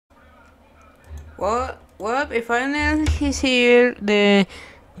Well, if finally is here, the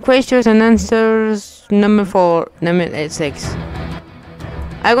questions and answers number 6.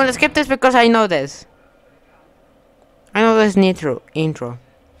 I'm gonna skip this because I know this. I know this intro.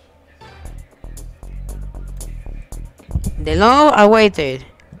 The long awaited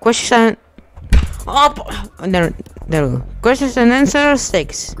question. Oh, there we go. Questions and answers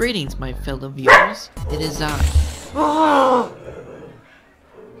 6. Greetings, my fellow viewers. It is I. Oh.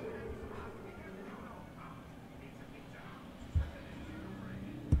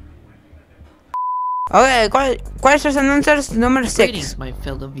 Okay, questions and answers number 6. Greetings, my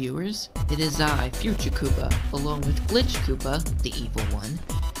fellow viewers. It is I, Future Koopa, along with Glitch Koopa, the evil one,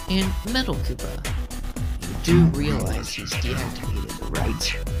 and Metal Koopa. You do realize he's deactivated,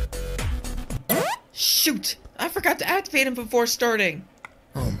 right? Shoot! I forgot to activate him before starting!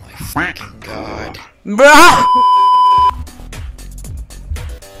 Oh my fucking god. Bruh!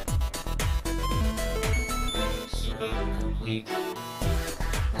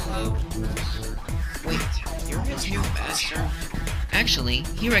 Wait, you're his new master? Actually,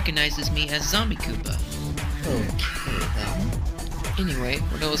 he recognizes me as Zombie Koopa. Okay then. Anyway,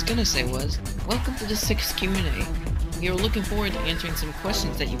 what I was gonna say was, welcome to the 6th Q&A. We are looking forward to answering some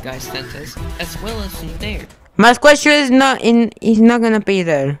questions that you guys sent us, as well as some there. My question is not gonna be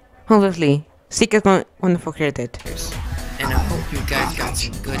there, obviously. Secret gonna forget it. And I hope you guys got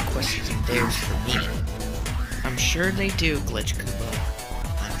some good questions in theirs for me. I'm sure they do, Glitch Koopa.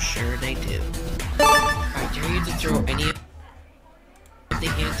 I'm sure they do. I dare you to throw any of the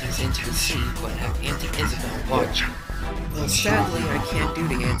antes into the sea, but have Auntie Isabel watch. Well, sadly, I can't do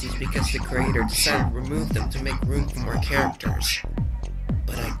the antes because the creator decided to remove them to make room for more characters.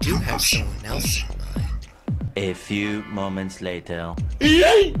 But I do have someone else in mind. A few moments later.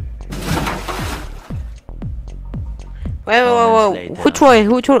 Wait. Who Troy?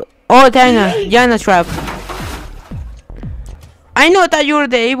 Oh, Diana Trap. I know that you're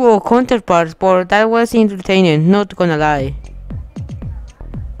the evil counterpart, but that was entertaining, not gonna lie.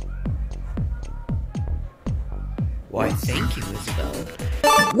 Why, thank you, Isabel.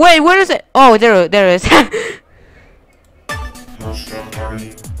 Wait, where is it? Oh, there it is.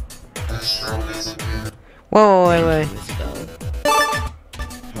 Whoa, wait.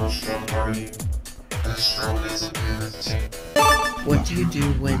 What do you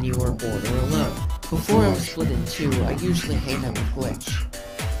do when you are bored or alone? Before I was split in two, I usually hang out with Glitch.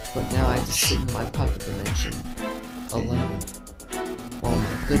 But now I just sit in my pocket dimension, alone. While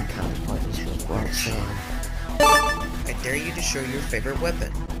my good counterpart is with Roxanne. I dare you to show your favorite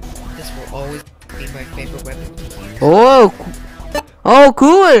weapon. This will always be my favorite weapon to use. Oh,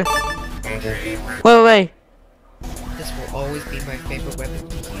 cool. Wait. This will always be my favorite weapon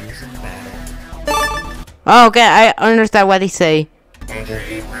to use in battle. Oh, okay, I understand what they say.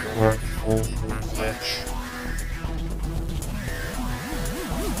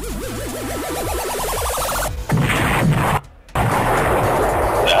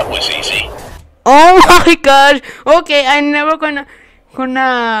 That was easy. Oh my god. Okay, I'm never gonna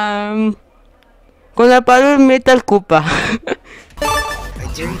power Metal Koopa. I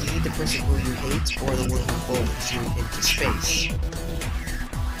dare you to eat the person who you hate or the one who follows you into space.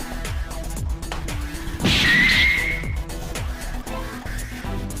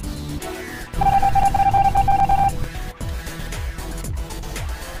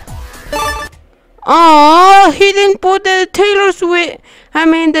 Oh, he didn't put the Taylor Swift. I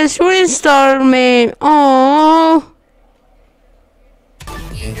mean the Shooting Star man. Oh.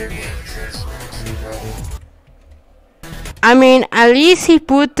 I mean, at least he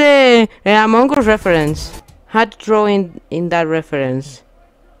put the Among Us reference. Had to throw in that reference.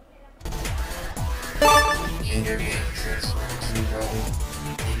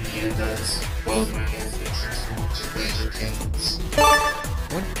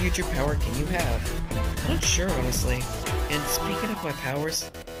 What future power can you have? I'm not sure, honestly. And speaking of my powers,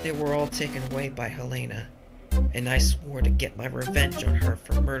 they were all taken away by Helena. And I swore to get my revenge on her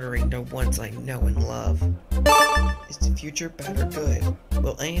for murdering the ones I know and love. Is the future bad or good?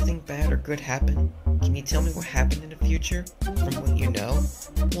 Will anything bad or good happen? Can you tell me what happened in the future? From what you know?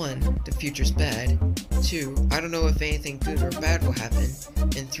 1. The future's bad. 2. I don't know if anything good or bad will happen.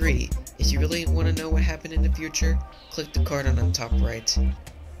 And 3. If you really want to know what happened in the future, click the card on the top right.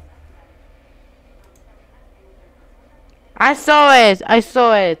 I saw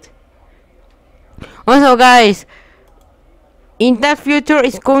it. Also, guys, in that future,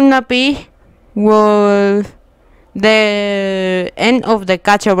 it's gonna be the end of the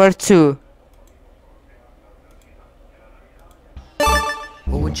Catchaverse 2.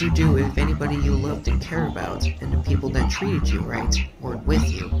 What would you do if anybody you loved and cared about, and the people that treated you right, weren't with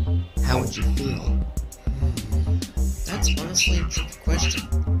you? How would would you feel? That's honestly a tricky question.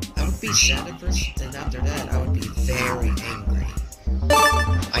 I would be sad at first, then after that, I would be very angry.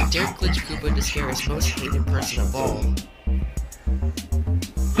 I dared Glitch Koopa to scare his most hated person of all.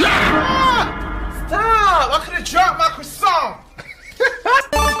 Stop! I could have dropped my croissant!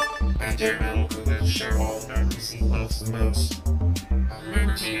 I dare Metal Koopa to share all the memories he loves the most. I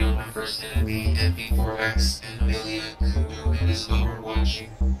remember taking on my first enemy, MP4X, and Amelia Kumu and his mom were watching.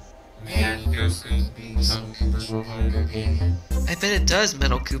 Man, it feels good to be some Koopa's robotic companion. I bet it does,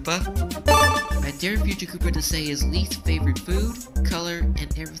 Metal Koopa. I dare Future Koopa to say his least favorite food, color,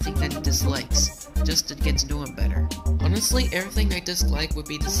 and everything that he dislikes, just to get to know him better. Honestly, everything I dislike would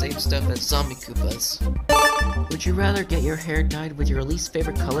be the same stuff as Zombie Koopas. Would you rather get your hair dyed with your least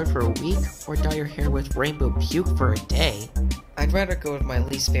favorite color for a week, or dye your hair with rainbow puke for a day? I'd rather go with my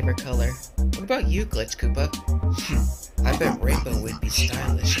least favorite color. What about you, Glitch Koopa? I bet rainbow would be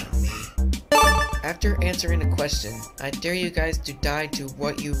stylish on me. After answering a question, I dare you guys to dye to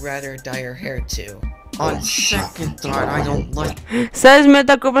what you'd rather dye your hair to. On second thought, I don't like. Says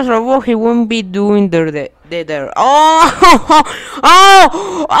Metal Koopa's robot, he won't be doing the there. Oh!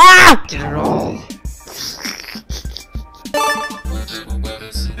 Oh! Ah! Get it all. What type of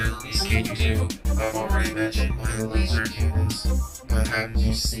weapons and abilities can you do? I've already mentioned my laser cannons, but haven't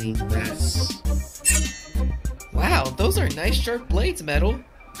you seen this? Wow, those are nice sharp blades, Metal.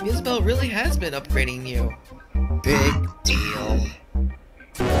 Isabel really has been upgrading you. Big deal.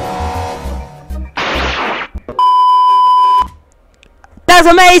 That's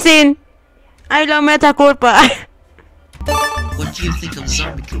amazing! I love Metal Koopa. What do you think of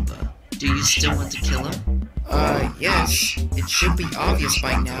Zombie Koopa? Do you still want to kill him? Yes. It should be obvious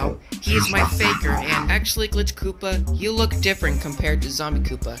by now. He is my faker, and actually, Glitch Koopa, you look different compared to Zombie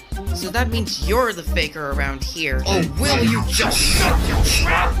Koopa. So that means you're the faker around here. Oh, will you just shut your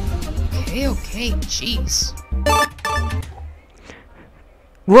trap? Okay, jeez.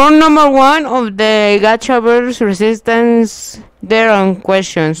 Round number 1 of the Gachaverse Resistance. There are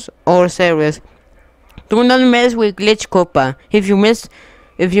questions or series. Do not mess with Glitch Koopa. If you mess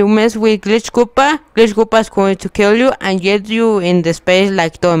with Glitch Koopa is going to kill you and get you in the space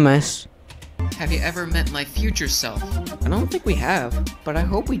like Thomas. Have you ever met my future self? I don't think we have, but I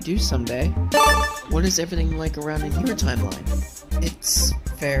hope we do someday. What is everything like around in your timeline? It's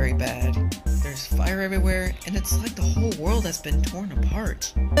very bad. There's fire everywhere, and it's like the whole world has been torn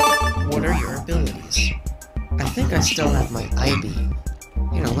apart. What are your abilities? I think I still have my I-beam.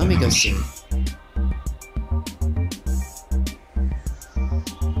 You know, let me go see.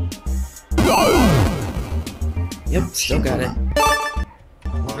 Yep, still got it.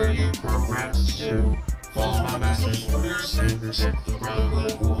 What are you programmed to do? Follow my master's orders and protect the ground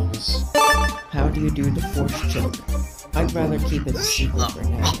levels. How do you do the force choke? I'd rather keep it a secret for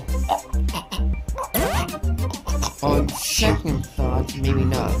now. On second thought, maybe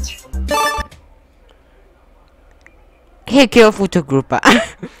not. He killed Future Koopa.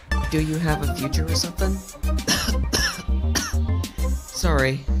 Do you have a future or something?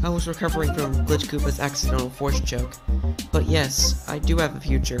 Sorry, I was recovering from Glitch Koopa's accidental force choke. But yes, I do have a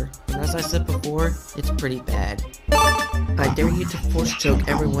future, and as I said before, it's pretty bad. I dare you to force choke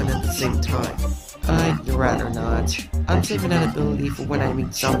everyone at the same time. I'd rather not. I'm saving that ability for when I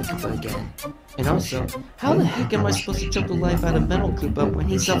meet Zombie Koopa again. And also, how the heck am I supposed to choke the life out of Metal Koopa when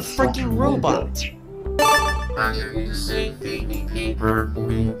he's a freaking robot? I dare you to say, feed me paper,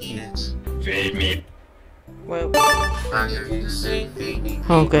 or you eat it. Feed me. Well, I dare you to say, feed me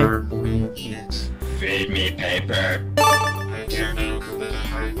paper, okay. or you eat it. Feed me paper. I dare Metal Koopa to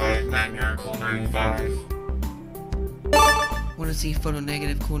high-five Nightmare Cool 95. Wanna see Photo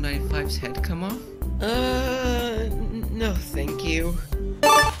Negative Cool 95's head come off? No thank you.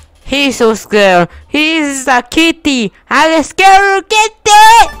 he's so scared. He's a kitty. I'm a scared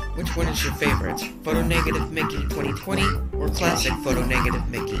kitty. Which one is your favorite? Photo Negative Mickey 2020 or Classic Photo Negative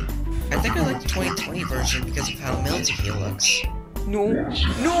Mickey? I think I like the 2020 version because of how melty he looks. No,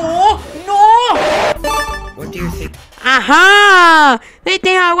 no, no. What do you think? Aha! They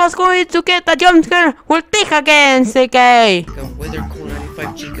think I was going to get a jump scare. We'll take again, CK. Of Wither Cool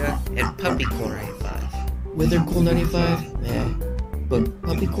 95 Chica and Puppy Cool 95. Wither Cool 95? Meh. But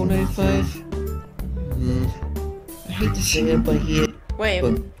Puppy Cool 95? I hate to say it, but he... Wait,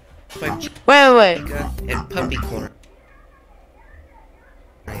 But 5 wait. Chica and Puppy Cool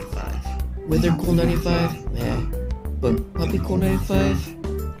 95. Wither Cool 95? Meh. But Puppy Cool 95?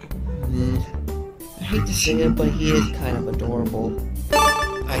 I hate to say it, but he is kind of adorable.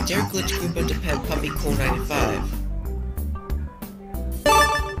 I dare Glitch Koopa to pet Puppy Cool 95.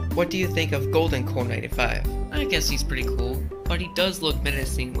 What do you think of Golden Core 95? I guess he's pretty cool, but he does look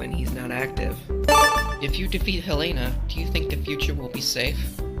menacing when he's not active. If you defeat Helena, do you think the future will be safe?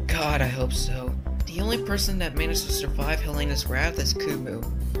 God, I hope so. The only person that managed to survive Helena's wrath is Kumu,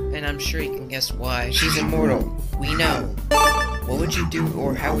 and I'm sure you can guess why. She's immortal. We know. What would you do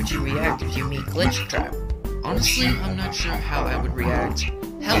or how would you react if you meet Glitch Trap? Honestly, I'm not sure how I would react.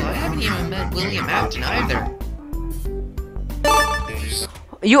 Hell, I haven't even met William Afton either.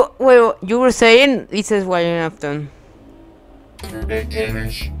 You were saying it says William Afton. For big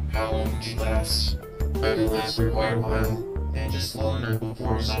damage, how long would you last? I could last for quite a while, and just longer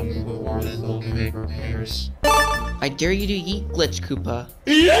before something before this will give it repairs. I dare you to eat Glitch Koopa.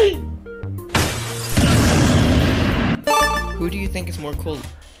 Who do you think is more cool?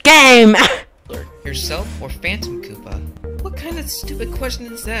 Game! Yourself or Phantom Koopa? What kind of stupid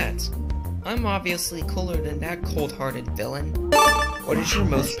question is that? I'm obviously cooler than that cold-hearted villain. What is your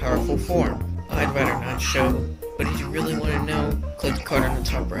most powerful form? I'd rather not show, but if you really want to know, click the card on the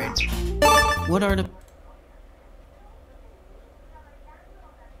top right. What are the...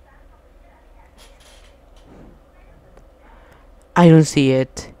 I don't see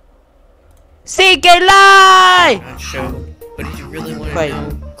it. Seek a lie! Not show, but if you really want to Wait.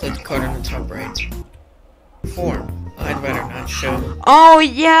 know, click the card on the top right. Form. I'd rather not show. Oh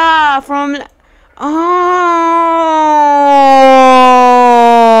yeah, from oh,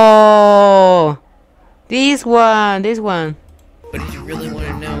 this one. But if you really want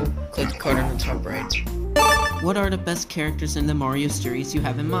to know, click the card on the top right. What are the best characters in the Mario series you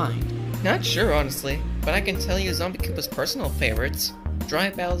have in mind? Not sure, honestly, but I can tell you Zombie Koopa's personal favorites: Dry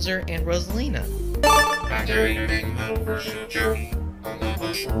Bowser and Rosalina. I dare you to make a metal version of Jody. I'm not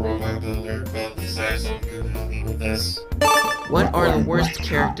much for a robot builder, but besides, I'm good at help me with this. What are the worst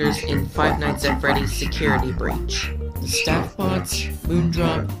characters in Five Nights at Freddy's Security Breach? The Staff Bots,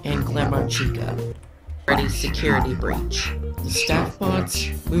 Moondrop, and Glamour Chica. Freddy's Security Breach. The Staff Bots,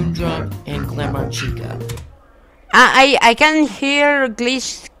 Moondrop, and Glamour Chica. I can hear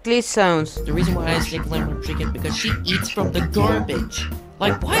glitch sounds. The reason why I say Glamour Chica is because she eats from the garbage.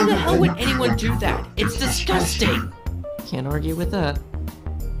 Like, why the hell would anyone do that? It's disgusting! Can't argue with that.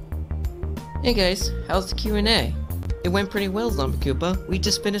 Hey guys, how's the Q&A? It went pretty well, Zombie Koopa. We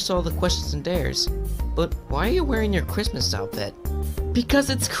just finished all the questions and dares. But why are you wearing your Christmas outfit? Because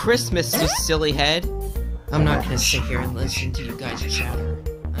it's Christmas, you silly head! I'm not gonna sit here and listen to you guys chatter.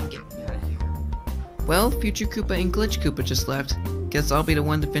 I'm getting out of here. Well, Future Koopa and Glitch Koopa just left. Guess I'll be the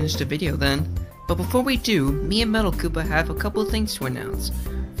one to finish the video then. But before we do, me and Metal Koopa have a couple of things to announce.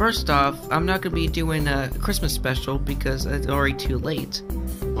 First off, I'm not gonna be doing a Christmas special because it's already too late.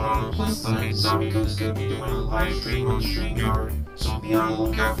 But on the plus side, Zombie Koopa's gonna be doing a live stream on StreamYard, so be on the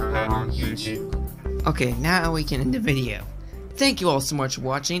lookout for that on YouTube. Okay, now we can end the video. Thank you all so much for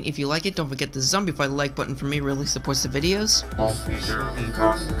watching. If you like it, don't forget to zombify the like button for me, really supports the videos. Also be sure to leave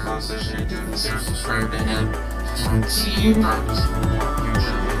comments in the comment section and do consider subscribing to him. And see you guys in future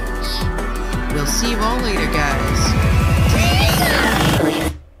videos. We'll see you all later, guys.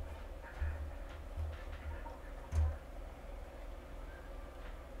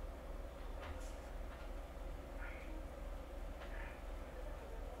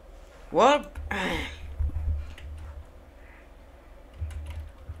 What?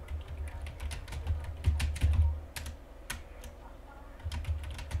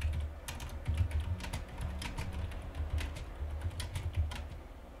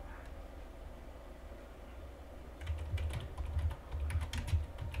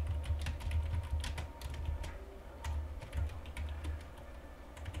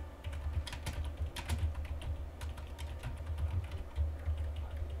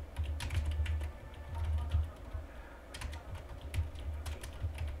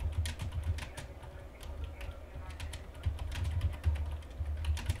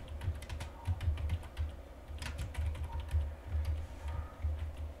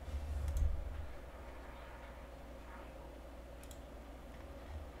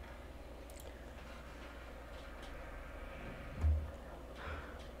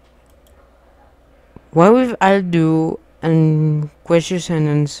 What will I do and questions and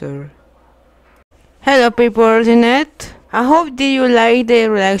answer? Hello people of the net. I hope that you like the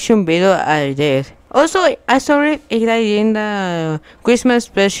reaction video I did. Also, I sorry if I did the Christmas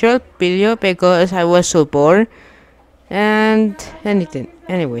special video because I was so bored and anything.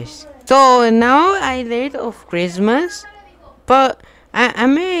 Anyways, so now I late of Christmas, but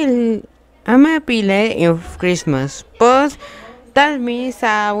I'm a be late of Christmas, but that means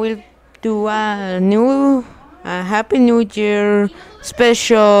I will do a new Happy New Year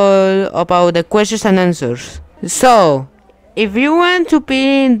special about the questions and answers. So, if you want to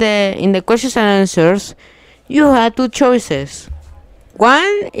be in the questions and answers, you have two choices.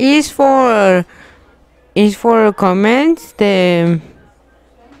 One is for comments, the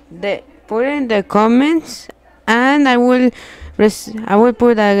put in the comments, and I will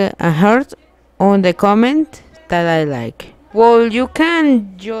put a heart on the comment that I like. Well, you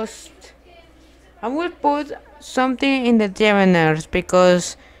can just, I will put something in the diagonals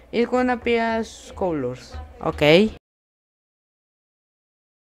because it's gonna be as colors, okay?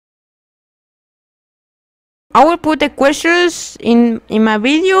 I will put the questions in my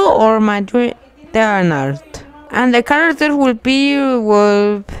video or my diagonal, and the characters will be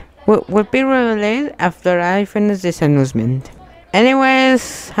revealed after I finish this announcement.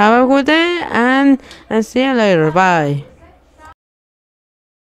 Anyways, have a good day and see you later. Bye.